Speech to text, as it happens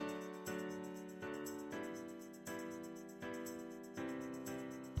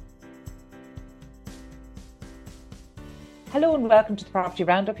Hello and welcome to the Property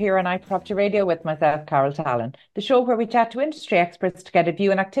Roundup here on iProperty Radio with myself, Carol Tallon, the show where we chat to industry experts to get a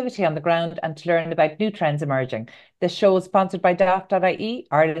view and activity on the ground and to learn about new trends emerging. This show is sponsored by Daft.ie,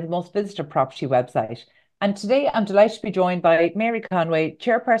 Ireland's most visited property website. And today I'm delighted to be joined by Mary Conway,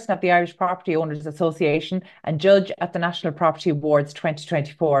 Chairperson of the Irish Property Owners Association and Judge at the National Property Awards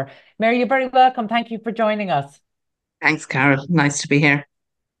 2024. Mary, you're very welcome. Thank you for joining us. Thanks, Carol. Nice to be here.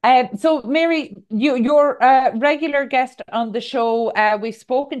 So, Mary, you're a regular guest on the show. We've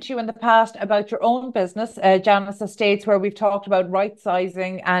spoken to you in the past about your own business, Janus Estates, where we've talked about right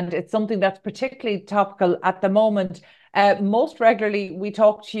sizing, and it's something that's particularly topical at the moment. Most regularly, we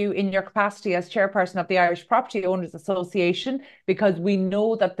talk to you in your capacity as chairperson of the Irish Property Owners Association, because we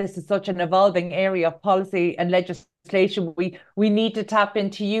know that this is such an evolving area of policy and legislation. We need to tap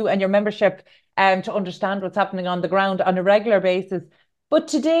into you and your membership to understand what's happening on the ground on a regular basis. But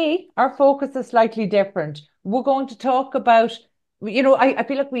today, our focus is slightly different. We're going to talk about, I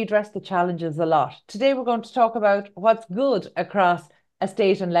feel like we address the challenges a lot. Today, we're going to talk about what's good across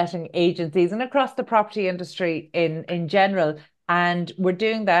estate and letting agencies and across the property industry in general. And we're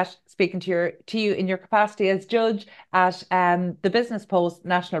doing that, speaking to you in your capacity as judge at the Business Post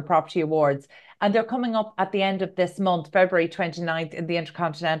National Property Awards. And they're coming up at the end of this month, February 29th, in the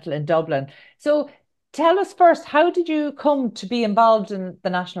Intercontinental in Dublin. So tell us first, how did you come to be involved in the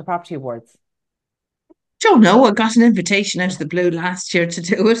National Property Awards? Don't know. I got an invitation out of the blue last year to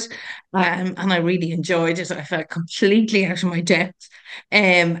do it, and I really enjoyed it. I felt completely out of my depth,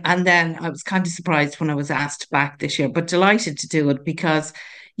 and then I was kind of surprised when I was asked back this year, but delighted to do it because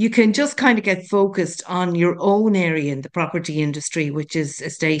you can just kind of get focused on your own area in the property industry, which is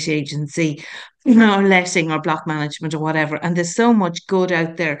estate agency, or letting or block management or whatever. And there's so much good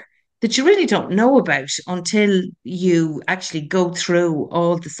out there that you really don't know about until you actually go through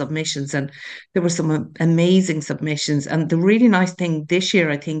all the submissions. And there were some amazing submissions. And the really nice thing this year,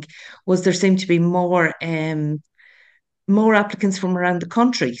 I think, was there seemed to be more applicants from around the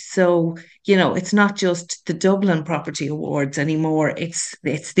country. So, it's not just the Dublin Property Awards anymore. It's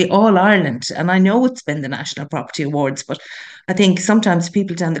the All Ireland. And I know it's been the National Property Awards, but I think sometimes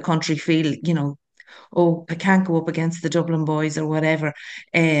people down the country feel, oh, I can't go up against the Dublin boys or whatever.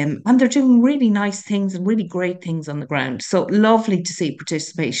 And they're doing really nice things and really great things on the ground. So lovely to see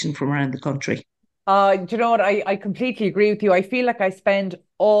participation from around the country. Do you know what? I completely agree with you. I feel like I spend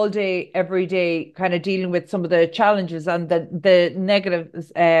all day, every day, kind of dealing with some of the challenges and the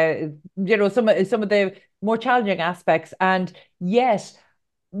negatives, some of the more challenging aspects. And yet,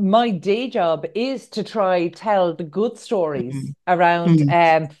 my day job is to try tell the good stories Mhm. around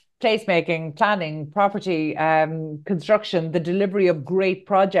Mhm. placemaking, planning, property, construction, the delivery of great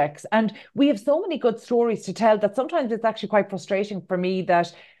projects. And we have so many good stories to tell that sometimes it's actually quite frustrating for me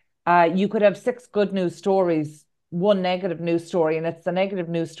that you could have six good news stories, one negative news story, and it's the negative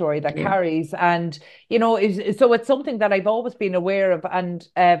news story that Yeah. carries. And so it's something that I've always been aware of, and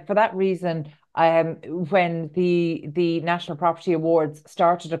for that reason, when the National Property Awards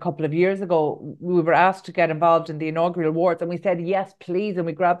started a couple of years ago, we were asked to get involved in the inaugural awards, and we said yes, please, and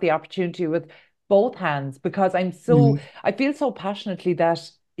we grabbed the opportunity with both hands because Mhm. I feel so passionately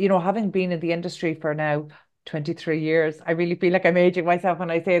that having been in the industry for now 23 years. I really feel like I'm aging myself when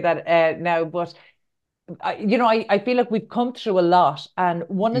I say that now, but I feel like we've come through a lot. And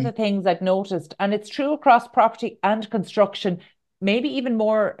one of the Mhm. things I've noticed, and it's true across property and construction, maybe even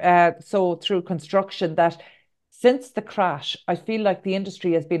more so through construction, that since the crash, I feel like the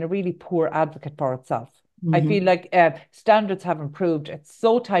industry has been a really poor advocate for itself. I feel Mhm. like standards have improved. It's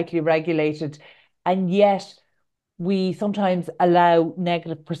so tightly regulated, and yet we sometimes allow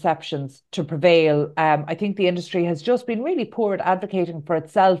negative perceptions to prevail. I think the industry has just been really poor at advocating for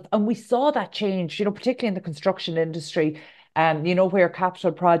itself. And we saw that change, particularly in the construction industry, where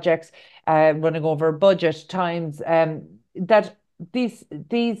capital projects running over budget times, that these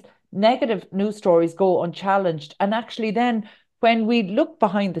negative news stories go unchallenged. And actually then when we look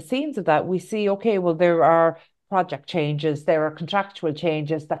behind the scenes of that, we see, okay, well, there are project changes, there are contractual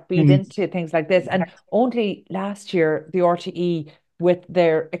changes that feed Mhm. into things like this. And only last year, the RTE, with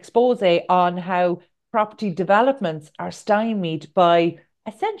their expose on how property developments are stymied by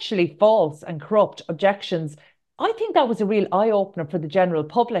essentially false and corrupt objections, I think that was a real eye opener for the general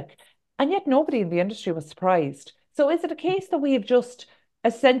public. And yet, nobody in the industry was surprised. So, is it a case that we have just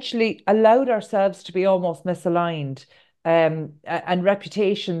essentially allowed ourselves to be almost misaligned and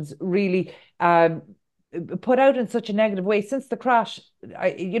reputations really put out in such a negative way since the crash?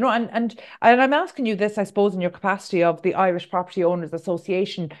 And I'm asking you this, I suppose, in your capacity of the Irish Property Owners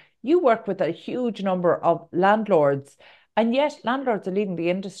Association. You work with a huge number of landlords. And yet, landlords are leaving the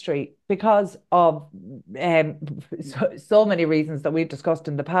industry because of so many reasons that we've discussed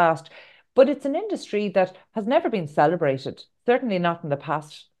in the past. But it's an industry that has never been celebrated, certainly not in the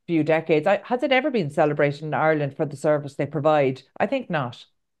past few decades. Has it ever been celebrated in Ireland for the service they provide? I think not.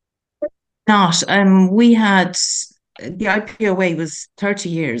 Not. We had the IPOA was 30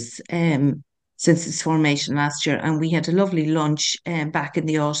 years since its formation last year, and we had a lovely lunch back in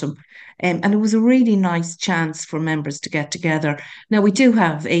the autumn. And it was a really nice chance for members to get together. Now, we do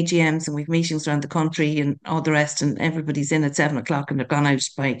have AGMs and we've meetings around the country and all the rest, and everybody's in at 7 o'clock and they're gone out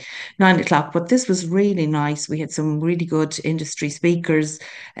by 9 o'clock. But this was really nice. We had some really good industry speakers.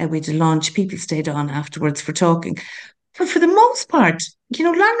 We had a lunch. People stayed on afterwards for talking. But for the most part,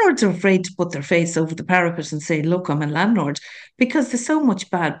 landlords are afraid to put their face over the parapet and say, look, I'm a landlord, because there's so much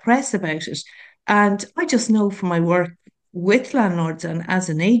bad press about it. And I just know from my work with landlords and as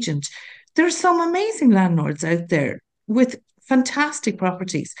an agent, there are some amazing landlords out there with fantastic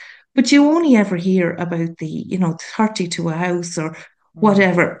properties, but you only ever hear about the, 30 to a house or Mm.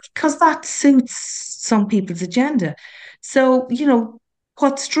 whatever, because that suits some people's agenda. So,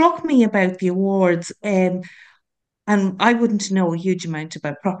 what struck me about the awards, and I wouldn't know a huge amount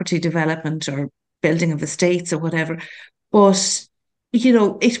about property development or building of estates or whatever. But,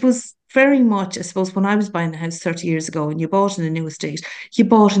 it was very much, I suppose, when I was buying a house 30 years ago and you bought in a new estate, you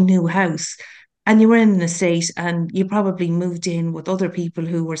bought a new house and you were in an estate and you probably moved in with other people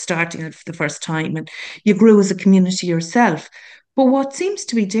who were starting out for the first time and you grew as a community yourself. But what seems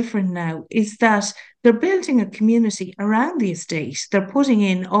to be different now is that they're building a community around the estate. They're putting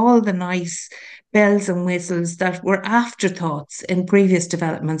in all the nice bells and whistles that were afterthoughts in previous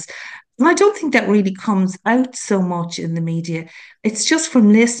developments. And I don't think that really comes out so much in the media. It's just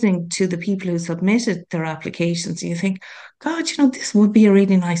from listening to the people who submitted their applications, and you think, God, this would be a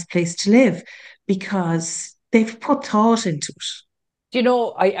really nice place to live because they've put thought into it. Do you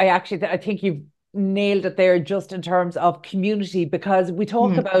know, I actually I think you've nailed it there just in terms of community because we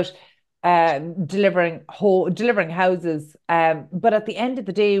talk Mm, about delivering houses, but at the end of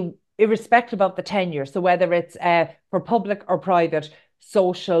the day, irrespective of the tenure, so whether it's for public or private,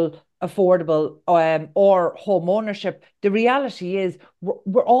 social, affordable, or home ownership, the reality is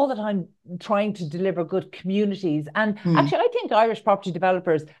we're all the time trying to deliver good communities. And mm, actually, I think Irish property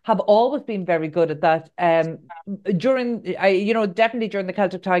developers have always been very good at that. Definitely during the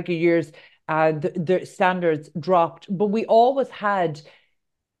Celtic Tiger years, the standards dropped, but we always had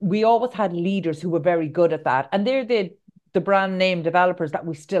leaders who were very good at that, and they're the brand name developers that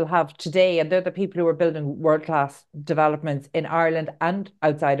we still have today, and they're the people who are building world class developments in Ireland and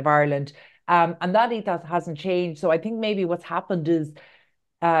outside of Ireland. And that ethos hasn't changed. So I think maybe what's happened is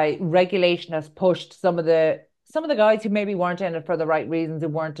regulation has pushed some of the guys who maybe weren't in it for the right reasons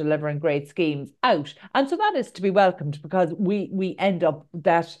and weren't delivering great schemes out. And so that is to be welcomed because we end up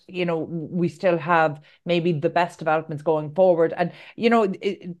that, we still have maybe the best developments going forward. And,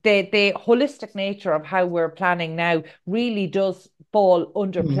 the holistic nature of how we're planning now really does fall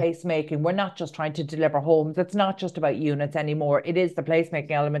under mm, placemaking. We're not just trying to deliver homes. It's not just about units anymore. It is the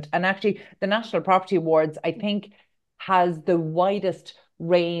placemaking element. And actually, the National Property Awards, I think, has the widest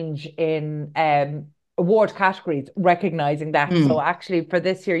range in award categories recognizing that. So mm, actually for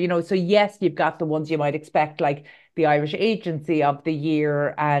this year, so yes, you've got the ones you might expect, like the Irish Agency of the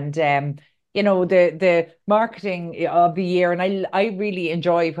Year and the marketing of the year. And I really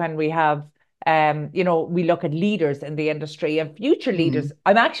enjoy when we have we look at leaders in the industry and future leaders. mm,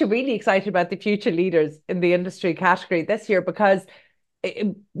 I'm actually really excited about the future leaders in the industry category this year because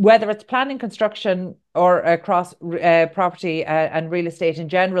whether it's planning, construction, or across property and real estate in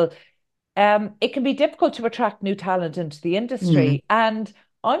general, it can be difficult to attract new talent into the mm. industry. And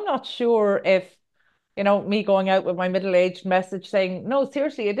I'm not sure if, me going out with my middle-aged message saying, no,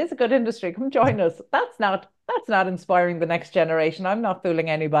 seriously, it is a good industry. Come join us. That's not inspiring the next generation. I'm not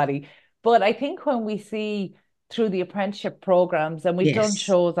fooling anybody. But I think when we see through the apprenticeship programs, and we've done Yes.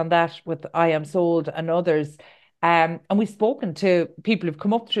 shows on that with I Am Sold and others, and we've spoken to people who've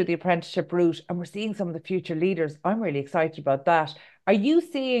come up through the apprenticeship route, and we're seeing some of the future leaders. I'm really excited about that. Are you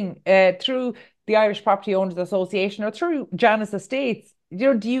seeing through the Irish Property Owners Association or through Janus Estates?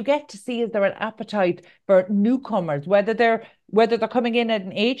 Do you get to see, is there an appetite for newcomers, whether they're coming in at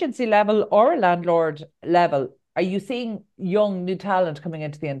an agency level or a landlord level? Are you seeing young new talent coming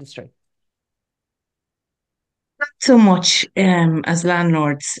into the industry? So much as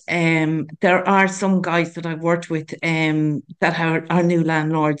landlords. There are some guys that I've worked with that are new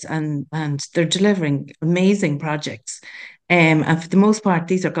landlords and they're delivering amazing projects. And for the most part,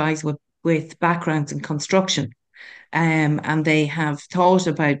 these are guys with backgrounds in construction. And they have thought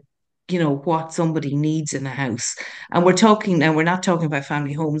about what somebody needs in a house. And we're talking now, we're not talking about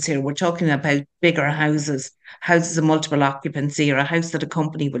family homes here. We're talking about bigger houses, houses of multiple occupancy, or a house that a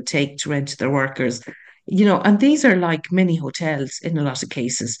company would take to rent to their workers. And these are like mini hotels in a lot of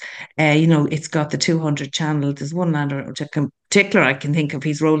cases. It's got the 200 channel. There's one landlord in particular I can think of.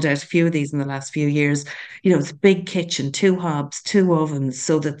 He's rolled out a few of these in the last few years. It's a big kitchen, two hobs, two ovens,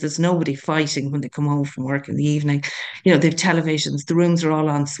 so that there's nobody fighting when they come home from work in the evening. They've televisions, the rooms are all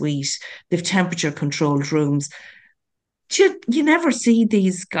en suite, they've temperature controlled rooms. You never see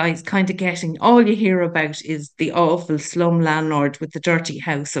these guys kind of getting, all you hear about is the awful slum landlord with the dirty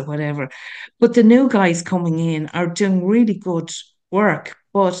house or whatever. But the new guys coming in are doing really good work.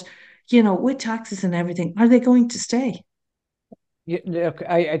 But, with taxes and everything, are they going to stay? Look,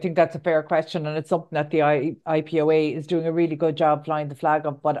 I think that's a fair question, and it's something that the IPOA is doing a really good job flying the flag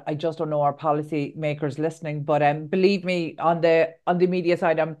of. But I just don't know our policy makers listening. But believe me, on the media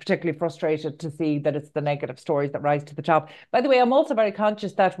side, I'm particularly frustrated to see that it's the negative stories that rise to the top. By the way, I'm also very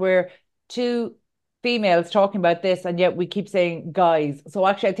conscious that we're two females talking about this, and yet we keep saying guys. So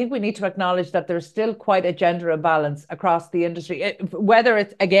actually, I think we need to acknowledge that there's still quite a gender imbalance across the industry, whether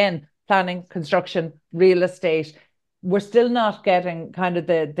it's again planning, construction, real estate. We're still not getting kind of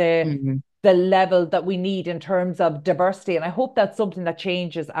Mm-hmm. the level that we need in terms of diversity. And I hope that's something that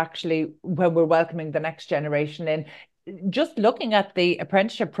changes actually when we're welcoming the next generation in. Just looking at the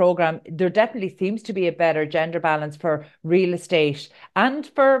apprenticeship program, there definitely seems to be a better gender balance for real estate and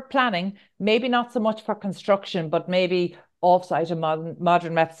for planning, maybe not so much for construction, but maybe offsite and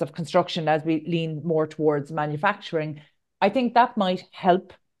modern methods of construction as we lean more towards manufacturing. I think that might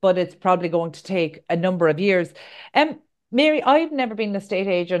help, but it's probably going to take a number of years. Mary, I've never been an estate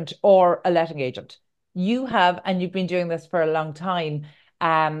agent or a letting agent. You have, and you've been doing this for a long time.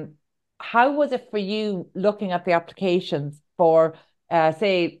 Um, how was it for you looking at the applications for,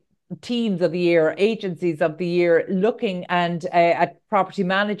 say, teams of the year, agencies of the year, looking and at property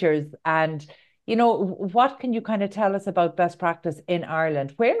managers? And, what can you kind of tell us about best practice in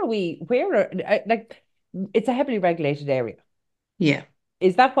Ireland? Like, it's a heavily regulated area. Yeah.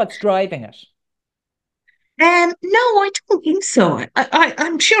 Is that what's driving it? No, I don't think so.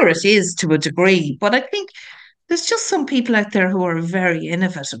 I'm sure it is to a degree, but I think there's just some people out there who are very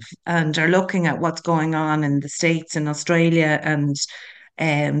innovative and are looking at what's going on in the States and Australia and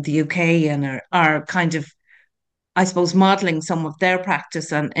the UK, and are kind of, I suppose, modeling some of their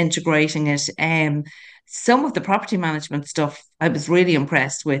practice and integrating it. Some of the property management stuff I was really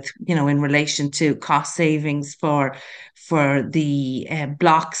impressed with, in relation to cost savings for the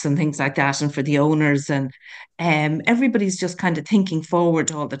blocks and things like that, and for the owners. And everybody's just kind of thinking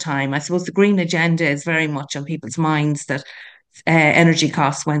forward all the time. I suppose the green agenda is very much on people's minds, that energy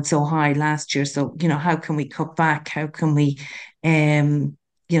costs went so high last year. So, how can we cut back? How can we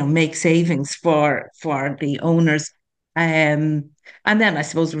make savings for the owners? And then I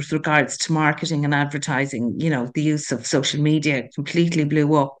suppose with regards to marketing and advertising, the use of social media completely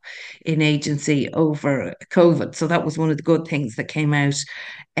blew up in agency over COVID. So that was one of the good things that came out.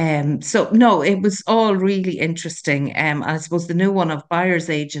 So no, it was all really interesting. I suppose the new one of buyer's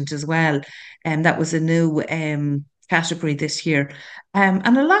agent as well, and that was a new category this year. And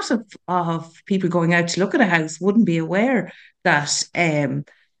a lot of people going out to look at a house wouldn't be aware that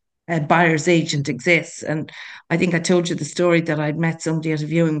a buyer's agent exists. And I think I told you the story that I'd met somebody at a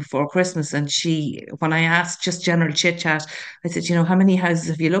viewing before Christmas, and when I asked just general chit chat, I said, how many houses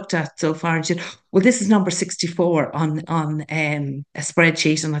have you looked at so far? And she said, well, this is number 64 on a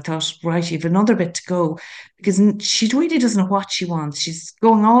spreadsheet. And I thought, right, you've another bit to go, because she really doesn't know what she wants. She's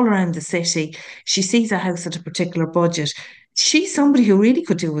going all around the city. She sees a house at a particular budget. She's somebody who really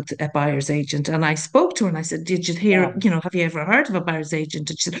could do with a buyer's agent. And I spoke to her and I said, did you hear, Yeah. have you ever heard of a buyer's agent?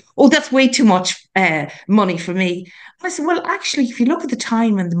 And she said, oh, that's way too much money for me. And I said, well, actually, if you look at the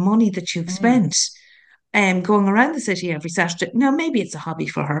time and the money that you've Mm. spent going around the city every Saturday, now maybe it's a hobby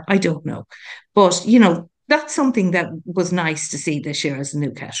for her. I don't know. But, that's something that was nice to see this year as a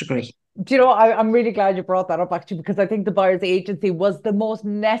new category. Do you know, I'm really glad you brought that up actually, because I think the buyer's agency was the most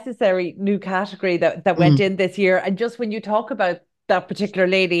necessary new category that went Mm. in this year. And just when you talk about that particular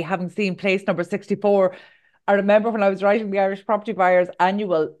lady having seen place number 64, I remember when I was writing the Irish Property Buyers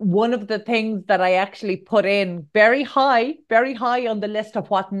Annual, one of the things that I actually put in very high on the list of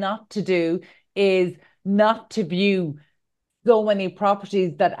what not to do is not to view so many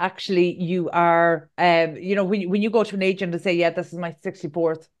properties that actually you are, when you go to an agent and say, yeah, this is my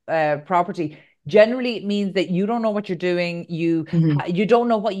 64th property, generally it means that you don't know what you're doing, Mhm. you don't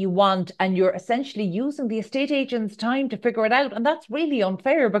know what you want, and you're essentially using the estate agent's time to figure it out. And that's really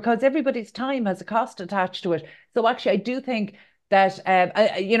unfair because everybody's time has a cost attached to it. So actually, I do think that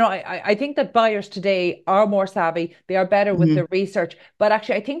I think that buyers today are more savvy. They are better with Mm, their research, but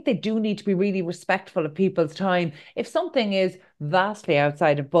actually, I think they do need to be really respectful of people's time. If something is vastly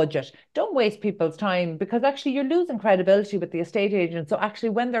outside of budget, don't waste people's time because actually you're losing credibility with the estate agent. So actually,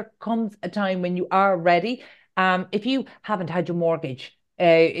 when there comes a time when you are ready, if you haven't had your mortgage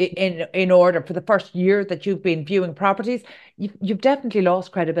in order for the first year that you've been viewing properties, you've definitely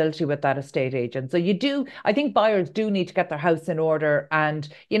lost credibility with that estate agent. So you do, I think buyers do need to get their house in order, and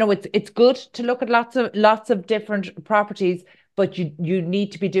it's good to look at lots of different properties, but you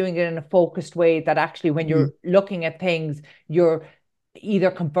need to be doing it in a focused way that actually when mm, you're looking at things, you're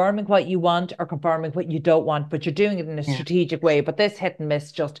either confirming what you want or confirming what you don't want, but you're doing it in a yeah. strategic way. But this hit and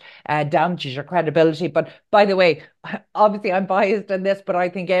miss just damages your credibility. But by the way, obviously I'm biased in this, but I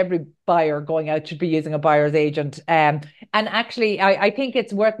think every buyer going out should be using a buyer's agent. And actually, I think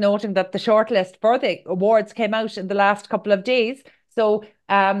it's worth noting that the shortlist for the awards came out in the last couple of days. So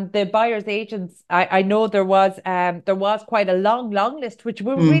the buyer's agents, I know there was quite a long list, which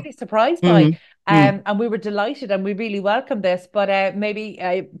we were Mm, really surprised by. mm, mm. And we were delighted and we really welcome this. But maybe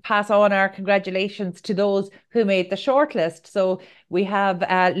pass on our congratulations to those who made the shortlist. So we have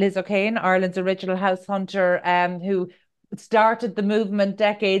Liz O'Kane, Ireland's original house hunter, who started the movement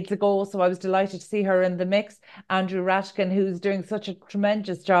decades ago. So I was delighted to see her in the mix. Andrew Ratkin, who's doing such a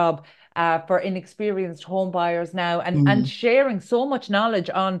tremendous job for inexperienced home buyers now, and Mm, sharing so much knowledge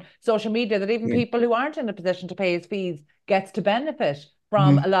on social media that even yeah. people who aren't in a position to pay his fees gets to benefit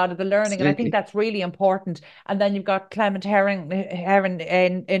from Mm, a lot of the learning. And I think absolutely. that's really important. And then you've got Clement Heron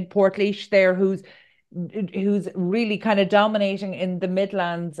in Portlaoise there, who's really kind of dominating in the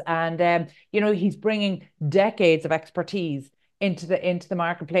Midlands, and he's bringing decades of expertise into the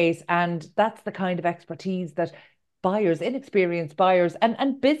marketplace, and that's the kind of expertise that buyers, inexperienced buyers,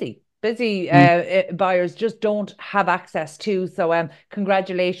 and busy Mm, buyers just don't have access to. So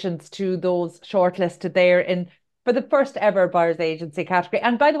congratulations to those shortlisted there in for the first ever buyers agency category.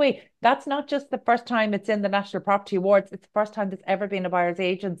 And by the way, that's not just the first time it's in the National Property Awards, it's the first time there's ever been a buyers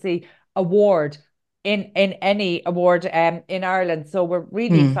agency award in any award in Ireland. So we're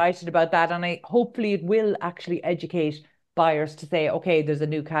really mm. excited about that. And I hopefully it will actually educate buyers to say, okay, there's a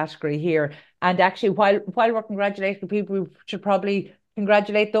new category here. And actually, while we're congratulating people, we should probably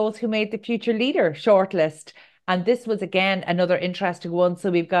congratulate those who made the Future Leader shortlist. And this was again another interesting one. So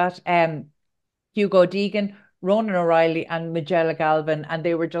we've got Hugo Deegan, Ronan O'Reilly, and Magella Galvin, and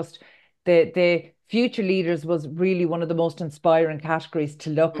they were just the future leaders was really one of the most inspiring categories to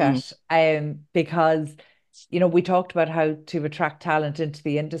look Mm, at, because we talked about how to attract talent into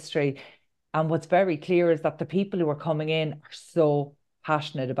the industry, and what's very clear is that the people who are coming in are so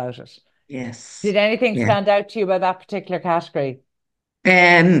passionate about it. yes. Did anything Yeah. stand out to you about that particular category?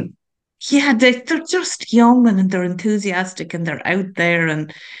 Um, yeah, they're just young and they're enthusiastic and they're out there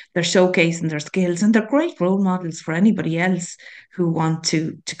and they're showcasing their skills and they're great role models for anybody else who want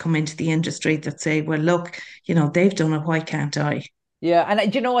to come into the industry that say, well, look, they've done it, why can't I? Yeah,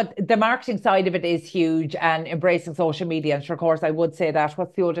 and do you know what? The marketing side of it is huge, and embracing social media. And sure, of course, I would say that.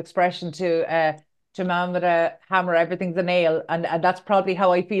 What's the old expression to man with a hammer, everything's a nail, and that's probably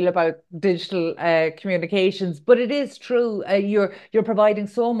how I feel about digital communications. But it is true. You're providing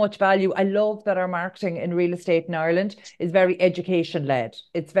so much value. I love that our marketing in real estate in Ireland is very education led.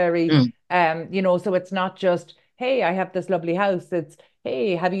 It's very Mm, so it's not just, hey, I have this lovely house. It's,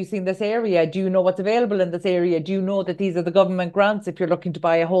 hey, have you seen this area? Do you know what's available in this area? Do you know that these are the government grants if you're looking to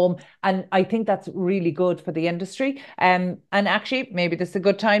buy a home? And I think that's really good for the industry. And actually, maybe this is a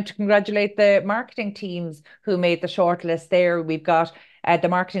good time to congratulate the marketing teams who made the shortlist there. We've got the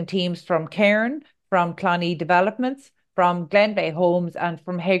marketing teams from Cairn, from Clonee Developments, from Glenveigh Homes, and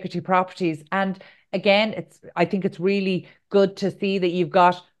from Hegarty Properties. And again, I think it's really good to see that you've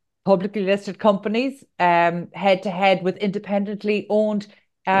got publicly listed companies head to head with independently owned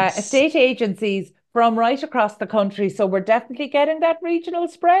yes. estate agencies from right across the country. So we're definitely getting that regional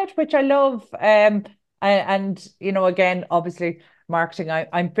spread, which I love. And again, obviously, marketing.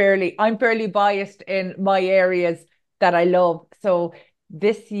 I'm fairly biased in my areas that I love. So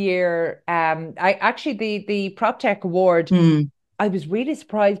this year, I actually the PropTech Award Mm, I was really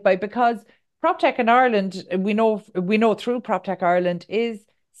surprised by, because PropTech in Ireland, we know through PropTech Ireland is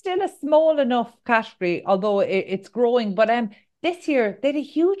still a small enough category, although it's growing. But this year they had a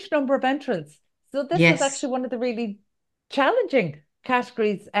huge number of entrants. So this was yes. actually one of the really challenging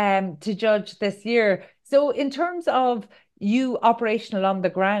categories to judge this year. So in terms of you operational on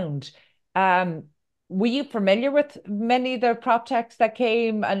the ground, um, were you familiar with many of the PropTechs that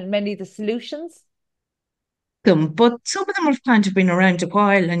came and many of the solutions? But some of them have kind of been around a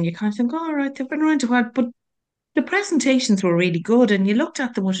while and you kind of think, all right, they've been around a while, but the presentations were really good, and you looked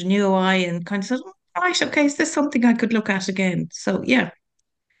at them with a new eye and kind of said, "Oh, right, okay, is this something I could look at again?" So yeah,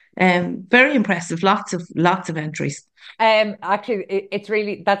 very impressive. Lots of entries. Actually, it's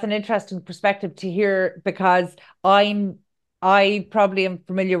really, that's an interesting perspective to hear, because I probably am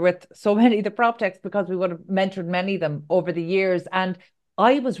familiar with so many of the prop techs because we would have mentored many of them over the years. And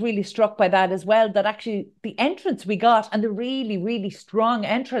I was really struck by that as well, that actually the entrance we got, and the really, really strong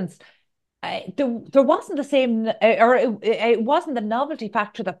entrance, there wasn't the same, or it wasn't the novelty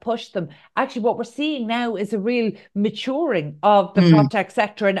factor that pushed them. Actually, what we're seeing now is a real maturing of the Mm, prop tech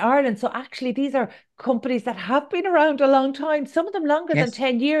sector in Ireland. So actually, these are companies that have been around a long time, some of them longer than yes.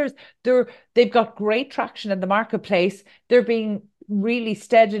 10 years. They've got great traction in the marketplace. They're being really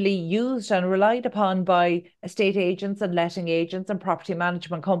steadily used and relied upon by estate agents and letting agents and property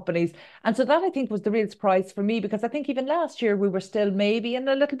management companies. And so that, I think, was the real surprise for me, because I think even last year we were still maybe in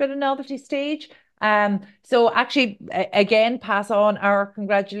a little bit of novelty stage. So actually, again, pass on our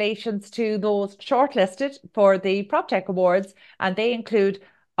congratulations to those shortlisted for the PropTech Awards, and they include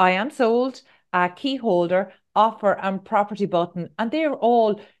I Am Sold, Key Holder, Offer, and Property Button, and they're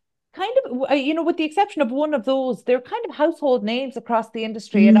all kind of, with the exception of one of those, they're kind of household names across the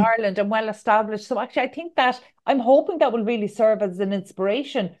industry in Mm, Ireland and well established. So actually, I think that I'm hoping that will really serve as an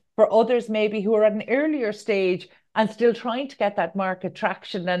inspiration for others, maybe who are at an earlier stage and still trying to get that market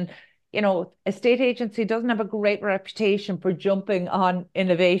traction. And, estate agency doesn't have a great reputation for jumping on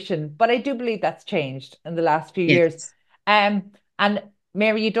innovation, but I do believe that's changed in the last few years. yes. And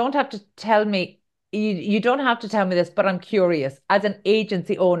Mary, you don't have to tell me. You don't have to tell me this, but I'm curious. As an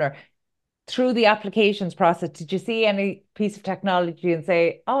agency owner, through the applications process, did you see any piece of technology and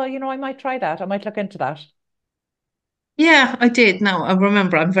say, oh, I might try that. I might look into that? Yeah, I did. Now I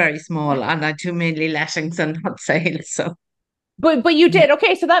remember I'm very small and I do mainly lettings and not sales. So But you yeah, did.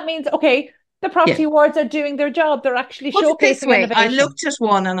 Okay, so that means, okay, the yeah. property awards are doing their job. They're actually Put it this showcasing way, I innovation. looked at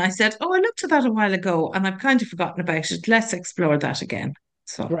one and I said, "Oh, I looked at that a while ago and I've kind of forgotten about it. Let's explore that again."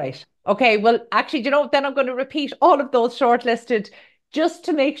 So Great. Okay, well, actually, then I'm going to repeat all of those shortlisted, just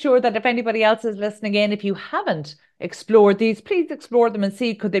to make sure that if anybody else is listening in, if you haven't explored these, please explore them and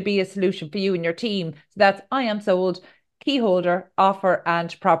see could they be a solution for you and your team. So that's I Am Sold, Key Holder, Offer,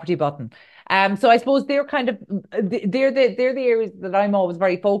 and Property Button. So I suppose they're kind of they're the areas that I'm always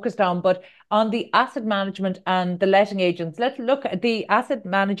very focused on. But on the asset management and the letting agents, let's look at the asset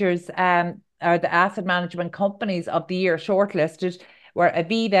managers, or the asset management companies of the year shortlisted were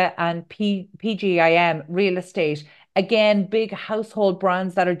Aviva and PGIM Real Estate. Again, big household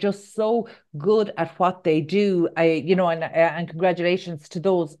brands that are just so good at what they do. And congratulations to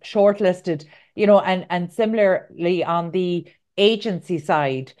those shortlisted. And similarly on the agency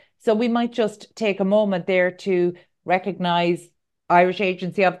side. So we might just take a moment there to recognize Irish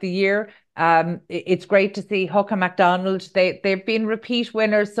Agency of the Year. It's great to see Huck and MacDonald. They've been repeat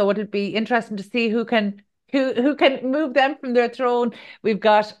winners, so it'll be interesting to see who can move them from their throne. We've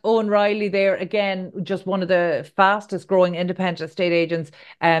got Owen Riley there again, just one of the fastest growing independent estate agents,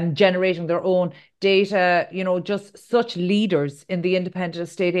 generating their own data, just such leaders in the independent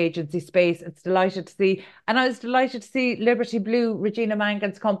estate agency space. It's delighted to see. And I was delighted to see Liberty Blue, Regina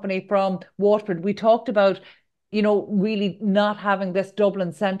Mangan's company from Waterford. We talked about, really not having this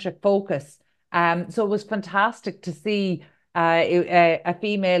Dublin centric focus. So it was fantastic to see a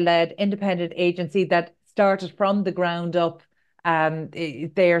female led independent agency that started from the ground up,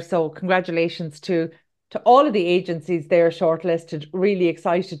 there. So congratulations to all of the agencies there shortlisted. Really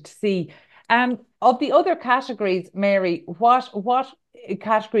excited to see. Of the other categories, Mary, what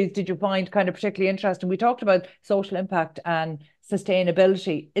categories did you find kind of particularly interesting? We talked about social impact and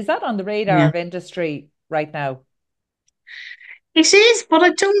sustainability. Is that on the radar yeah. of industry right now? It is, but I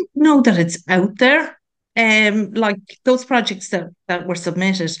don't know that it's out there. Like those projects that were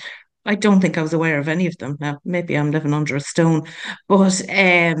submitted, I don't think I was aware of any of them. Now, maybe I'm living under a stone, but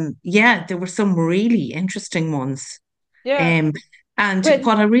yeah, there were some really interesting ones. Yeah. Um, and When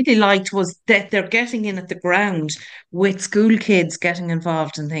what I really liked was that they're getting in at the ground with school kids getting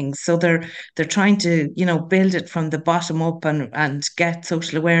involved in things. So they're trying to, build it from the bottom up and get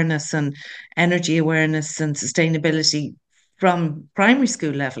social awareness and energy awareness and sustainability from primary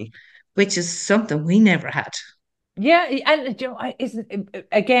school level, which is something we never had. Yeah, and isn't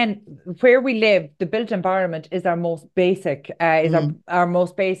again where we live, the built environment is our most basic, is our, Mm, our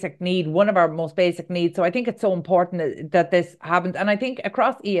most basic need, one of our most basic needs. So I think it's so important that this happens. And I think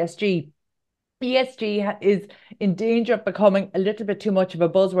across ESG is in danger of becoming a little bit too much of a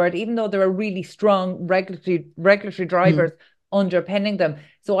buzzword, even though there are really strong regulatory mm, drivers. underpinning them.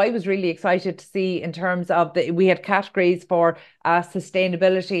 So I was really excited to see in terms of we had categories for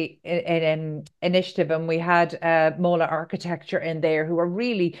sustainability initiative, and we had Mola Architecture in there, who are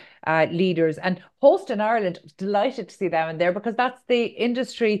really leaders. And Host in Ireland, delighted to see them in there, because that's the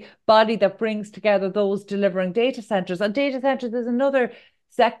industry body that brings together those delivering data centers. And data centers is another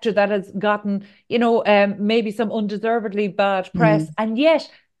sector that has gotten, maybe some undeservedly bad press. Mm. And yet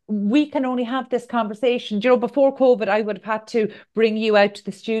we can only have this conversation. Before COVID, I would have had to bring you out to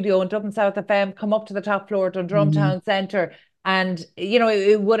the studio in Dublin South FM, come up to the top floor at Dundrum Mm. Town Centre. And,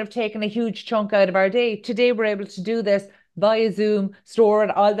 it would have taken a huge chunk out of our day. Today, we're able to do this via Zoom, store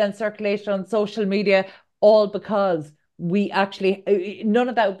it, all then circulate it on social media, all because we actually, none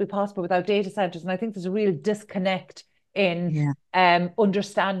of that would be possible without data centres. And I think there's a real disconnect in Yeah.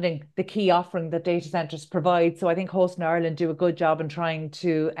 understanding the key offering that data centers provide. So I think Host in Ireland do a good job in trying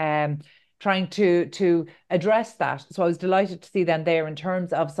to address that. So I was delighted to see them there in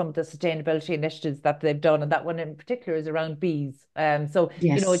terms of some of the sustainability initiatives that they've done, and that one in particular is around bees. So it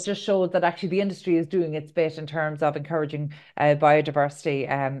Yes. just shows that actually the industry is doing its bit in terms of encouraging biodiversity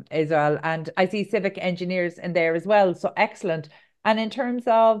as well. And I see civic engineers in there as well. So excellent. And in terms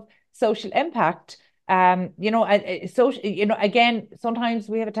of social impact, so again, sometimes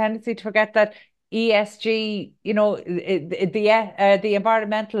we have a tendency to forget that ESG, the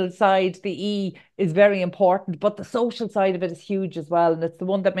environmental side, the E is very important, but the social side of it is huge as well, and it's the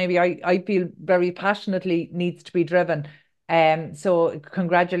one that maybe I feel very passionately needs to be driven. So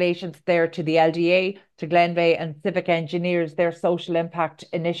congratulations there to the LDA, to Glenveagh and Civic Engineers. Their social impact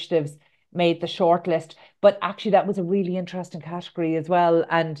initiatives made the shortlist, but actually that was a really interesting category as well.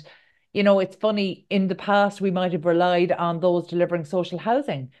 And it's funny, in the past, we might have relied on those delivering social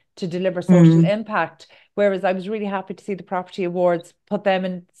housing to deliver social Mm. impact. Whereas I was really happy to see the property awards put them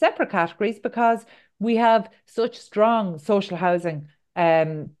in separate categories, because we have such strong social housing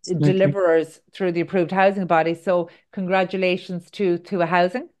Absolutely. deliverers through the approved housing body. So congratulations to a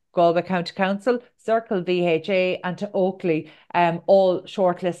housing, Galway County Council, Circle VHA, and to Oakley, all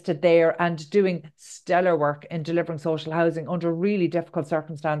shortlisted there and doing stellar work in delivering social housing under really difficult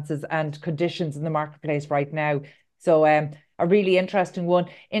circumstances and conditions in the marketplace right now. So a really interesting one.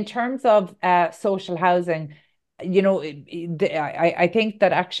 In terms of social housing, I think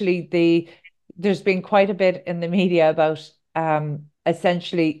that actually there's been quite a bit in the media about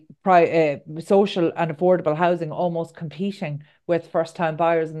essentially social and affordable housing almost competing with first time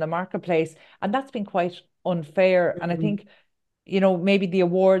buyers in the marketplace. And that's been quite unfair. And I Mm. think, maybe the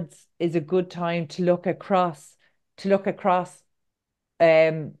awards is a good time to look across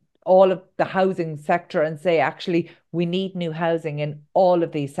um, all of the housing sector and say, actually, we need new housing in all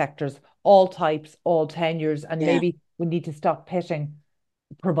of these sectors, all types, all tenures, and Yeah. maybe we need to stop pitting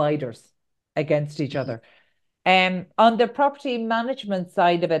providers against each Mm. other. On the property management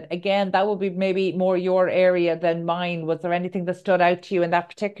side of it, again, that would be maybe more your area than mine. Was there anything that stood out to you in that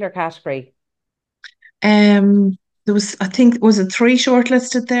particular category? There was, I think, was it three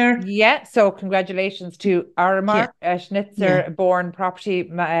shortlisted there? Yeah, so congratulations to Yeah. Aramark, Yeah. Schnitzer Born Property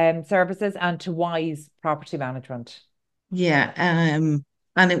Services, and to Wise Property Management. Yeah.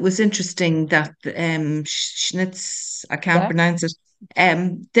 And it was interesting that Schnitz, I can't Yeah, pronounce it.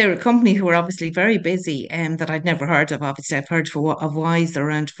 They're a company who are obviously very busy, that I'd never heard of. Obviously, I've heard of Wise, they're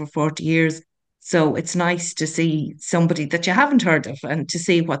around for 40 years. So it's nice to see somebody that you haven't heard of and to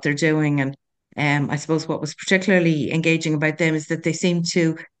see what they're doing. And I suppose what was particularly engaging about them is that they seem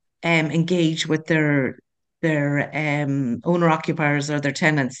to engage with their owner occupiers or their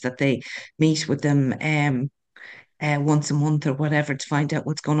tenants, that they meet with them once a month or whatever to find out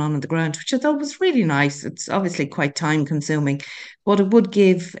what's going on the ground, which I thought was really nice. It's obviously quite time consuming, but it would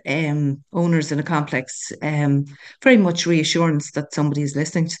give owners in a complex very much reassurance that somebody is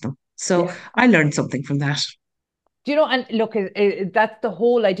listening to them. So yeah. I learned something from that. And look, that's the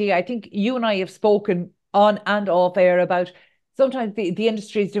whole idea. I think you and I have spoken on and off air about sometimes the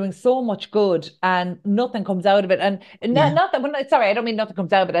industry is doing so much good and nothing comes out of it. And Yeah. not that, sorry, I don't mean nothing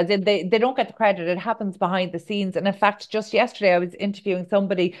comes out of it, as in they don't get the credit. It happens behind the scenes. And in fact, just yesterday, I was interviewing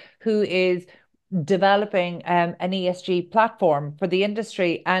somebody who is developing an ESG platform for the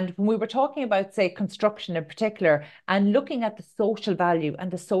industry. And when we were talking about, say, construction in particular, and looking at the social value and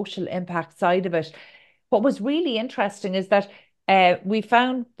the social impact side of it, what was really interesting is that we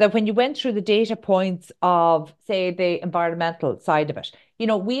found that when you went through the data points of, say, the environmental side of it,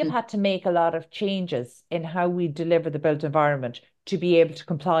 we have Mm. had to make a lot of changes in how we deliver the built environment to be able to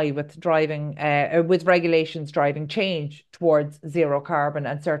comply with with regulations driving change towards zero carbon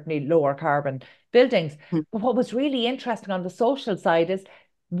and certainly lower carbon buildings. Mm. But what was really interesting on the social side is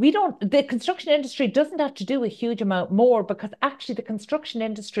the construction industry doesn't have to do a huge amount more, because actually the construction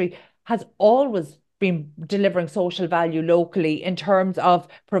industry has always been delivering social value locally in terms of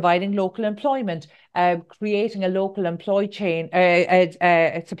providing local employment, creating a local supply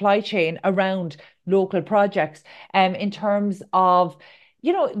chain around local projects, in terms of,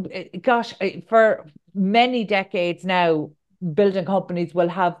 gosh, for many decades now, building companies will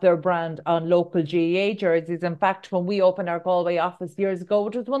have their brand on local GAA jerseys. In fact, when we opened our Galway office years ago,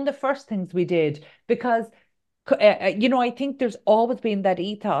 it was one of the first things we did, because I think there's always been that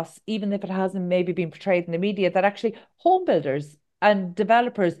ethos, even if it hasn't maybe been portrayed in the media, that actually home builders and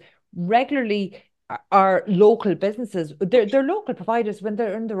developers regularly are local businesses. They're local providers when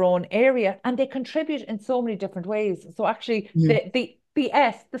they're in their own area, and they contribute in so many different ways. So actually, Mm.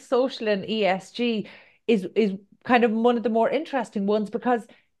 the social and ESG is kind of one of the more interesting ones, because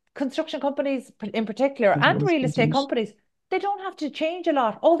construction companies in particular, I've and always real been estate doing it. companies, they don't have to change a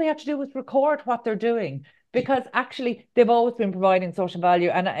lot. All they have to do is record what they're doing, because actually they've always been providing social value.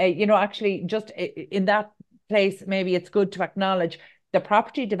 And actually, just in that place, maybe it's good to acknowledge the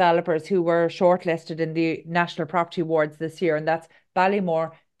property developers who were shortlisted in the National Property Awards this year, and that's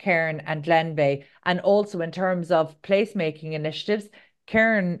Ballymore, Cairn, and Glenveigh. And also in terms of placemaking initiatives,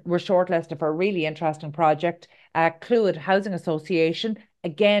 Cairn were shortlisted for a really interesting project. Clwyd Housing Association,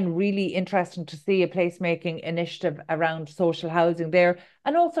 again, really interesting to see a placemaking initiative around social housing there,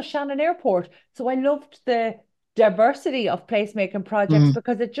 and also Shannon Airport. So I loved the diversity of placemaking projects, Mm.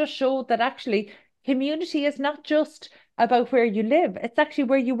 because it just showed that actually community is not just about where you live, it's actually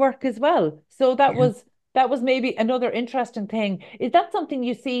where you work as well. So Yeah. that was maybe another interesting thing. Is that something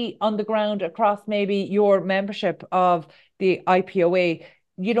you see on the ground across maybe your membership of the IPOA?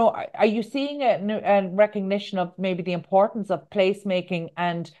 Are you seeing a recognition of maybe the importance of placemaking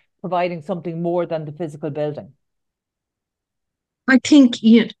and providing something more than the physical building? I think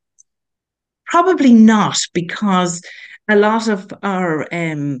probably not, because a lot of our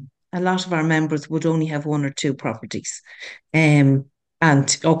a lot of our members would only have one or two properties. Um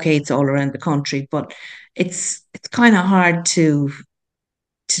and okay, it's all around the country, but it's kind of hard to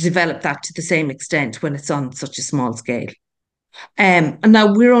develop that to the same extent when it's on such a small scale. And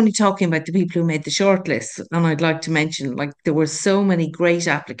now we're only talking about the people who made the shortlist, and I'd like to mention, like, there were so many great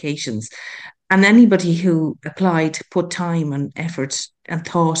applications, and anybody who applied put time and effort and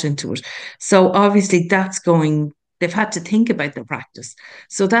thought into it. So obviously they've had to think about their practice.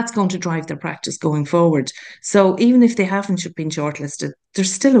 So that's going to drive their practice going forward. So even if they haven't been shortlisted,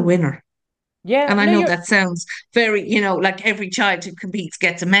 there's still a winner. Yeah, And I no, know you're that sounds very, like every child who competes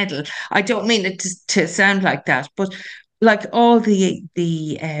gets a medal. I don't mean it to sound like that, but like all the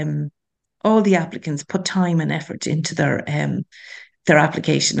applicants put time and effort into their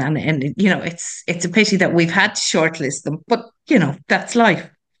application, and it's a pity that we've had to shortlist them, but that's life.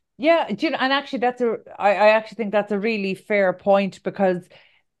 yeah, and actually I actually think that's a really fair point, because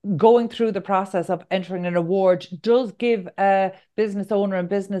going through the process of entering an award does give a business owner and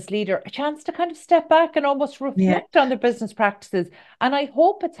business leader a chance to kind of step back and almost Yeah. reflect on their business practices. And I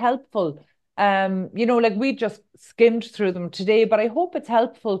hope it's helpful. Like we just skimmed through them today, but I hope it's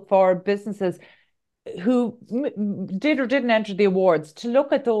helpful for businesses who did or didn't enter the awards to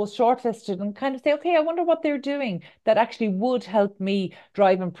look at those shortlisted and kind of say, okay, I wonder what they're doing that actually would help me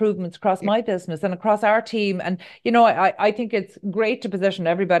drive improvements across Yeah. my business and across our team. And, I think it's great to position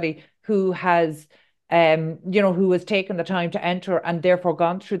everybody who has, who has taken the time to enter and therefore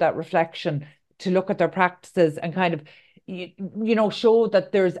gone through that reflection to look at their practices and kind of, show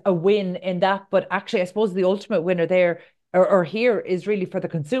that there's a win in that. But actually, I suppose the ultimate winner there or here is really for the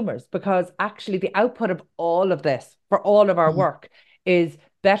consumers, because actually the output of all of this for all of our Mm. work is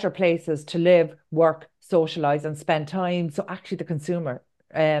better places to live, work, socialize, and spend time. So actually the consumer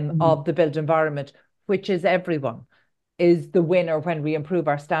Mm. of the built environment, which is everyone, is the winner when we improve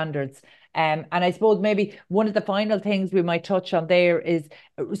our standards. And I suppose maybe one of the final things we might touch on there is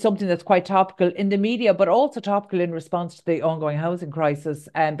something that's quite topical in the media, but also topical in response to the ongoing housing crisis,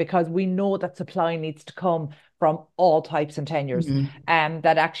 because we know that supply needs to come from all types and tenures. Mm. And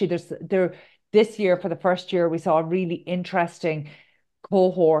that actually this year, for the first year, we saw a really interesting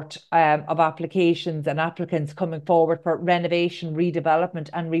cohort of applications and applicants coming forward for renovation, redevelopment,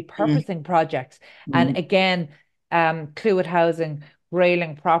 and Mm. repurposing projects. And Mm. again, Clwyd Housing,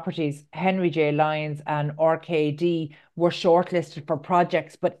 Grayling Properties, Henry J. Lyons, and RKD were shortlisted for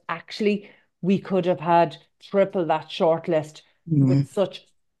projects, but actually we could have had triple that shortlist Mm. with such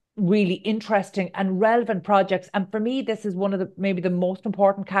really interesting and relevant projects. And for me, this is one of the maybe the most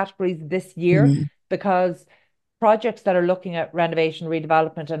important categories this year, Mm. because projects that are looking at renovation,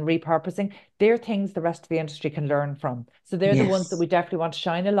 redevelopment, and repurposing, they're things the rest of the industry can learn from. So they're the ones that Yes. we definitely want to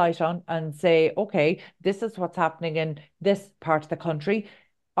shine a light on and say, okay, this is what's happening in this part of the country.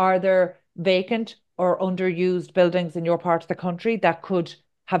 Are there vacant or underused buildings in your part of the country that could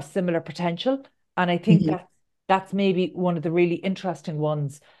have similar potential? And I think Mhm. that's maybe one of the really interesting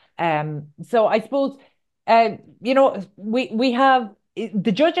ones. So I suppose, we have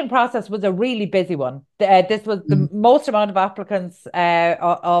the judging process was a really busy one. This was the Mhm. most amount of applicants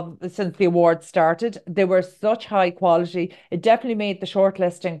since the awards started. They were such high quality. It definitely made the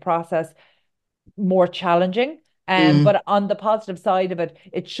shortlisting process more challenging. Mm. But on the positive side of it,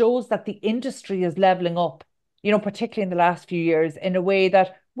 it shows that the industry is leveling up, particularly in the last few years, in a way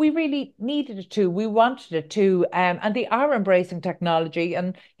that we really needed it to. We wanted it to. And they are embracing technology.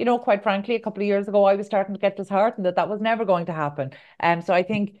 And, quite frankly, a couple of years ago, I was starting to get disheartened that that was never going to happen. So I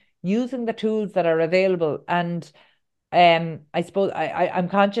think using the tools that are available, and I suppose I'm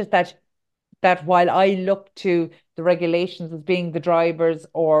conscious that while I look to the regulations as being the drivers,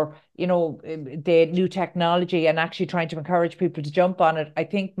 or, the new technology, and actually trying to encourage people to jump on it, I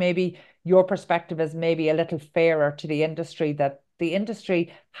think maybe your perspective is maybe a little fairer to the industry, that the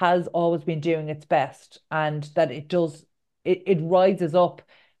industry has always been doing its best, and that it rises up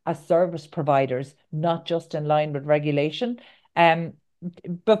as service providers, not just in line with regulation. Um,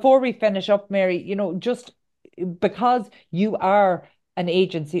 Before we finish up, Mary, just because you are an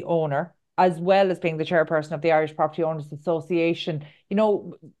agency owner, as well as being the chairperson of the Irish Property Owners Association,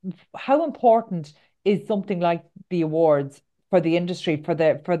 how important is something like the awards for the industry, for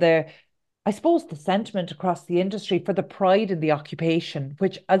the I suppose the sentiment across the industry, for the pride in the occupation,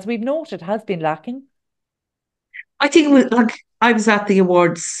 which, as we've noted, has been lacking. I think it was like I was at the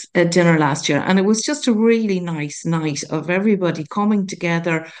awards dinner last year, and it was just a really nice night of everybody coming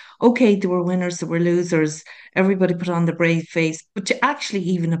together. Okay, there were winners, there were losers. Everybody put on the brave face, but to actually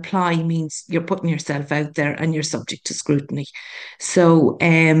even apply means you're putting yourself out there and you're subject to scrutiny. So,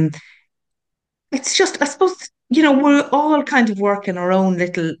 it's just, I suppose, we're all kind of working our own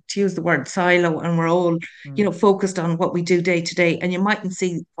little, to use the word silo, and we're all, Mm. focused on what we do day to day, and you mightn't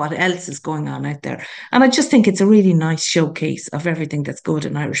see what else is going on out there. And I just think it's a really nice showcase of everything that's good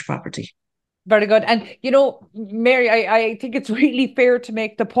in Irish property. Very good. And, Mary, I think it's really fair to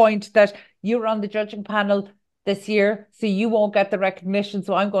make the point that you're on the judging panel this year, so you won't get the recognition.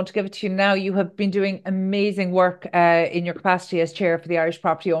 So I'm going to give it to you now. You have been doing amazing work in your capacity as chair for the Irish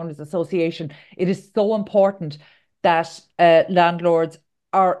Property Owners Association. It is so important that landlords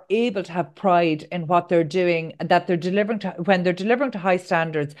are able to have pride in what they're doing, and that they're delivering to, when they're delivering to high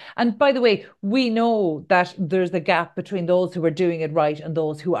standards. And by the way, we know that there's a gap between those who are doing it right and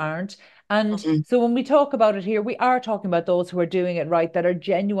those who aren't. And Mhm. so when we talk about it here, we are talking about those who are doing it right, that are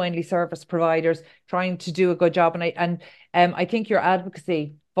genuinely service providers trying to do a good job. And I think your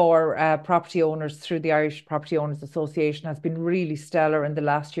advocacy for property owners through the Irish Property Owners Association has been really stellar in the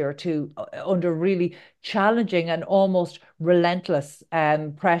last year or two, under really challenging and almost relentless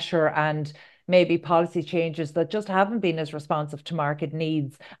pressure, and maybe policy changes that just haven't been as responsive to market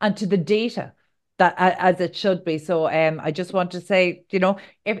needs and to the data that as it should be. So I just want to say,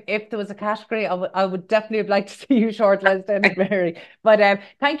 if there was a category, I would definitely have liked to see you shortlisted, Mary. But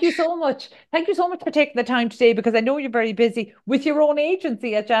thank you so much. Thank you so much for taking the time today, because I know you're very busy with your own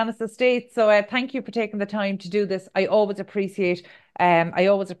agency at Janus Estates. So thank you for taking the time to do this. I always appreciate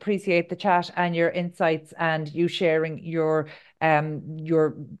the chat and your insights, and you sharing your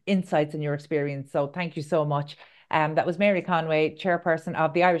insights and your experience. So thank you so much. That was Mary Conway, chairperson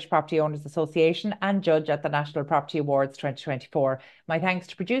of the Irish Property Owners Association and judge at the National Property Awards 2024. My thanks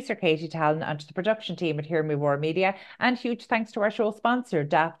to producer Katie Talon and to the production team at Hear Me War Media, and huge thanks to our show sponsor,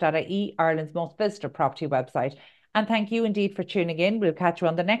 daft.ie, Ireland's most visited property website. And thank you indeed for tuning in. We'll catch you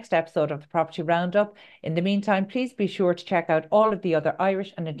on the next episode of the Property Roundup. In the meantime, please be sure to check out all of the other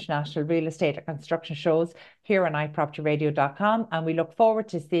Irish and international real estate and construction shows here on iPropertyRadio.com. And we look forward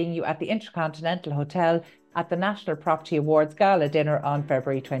to seeing you at the Intercontinental Hotel at the National Property Awards Gala dinner on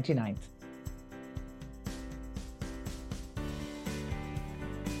February 29th.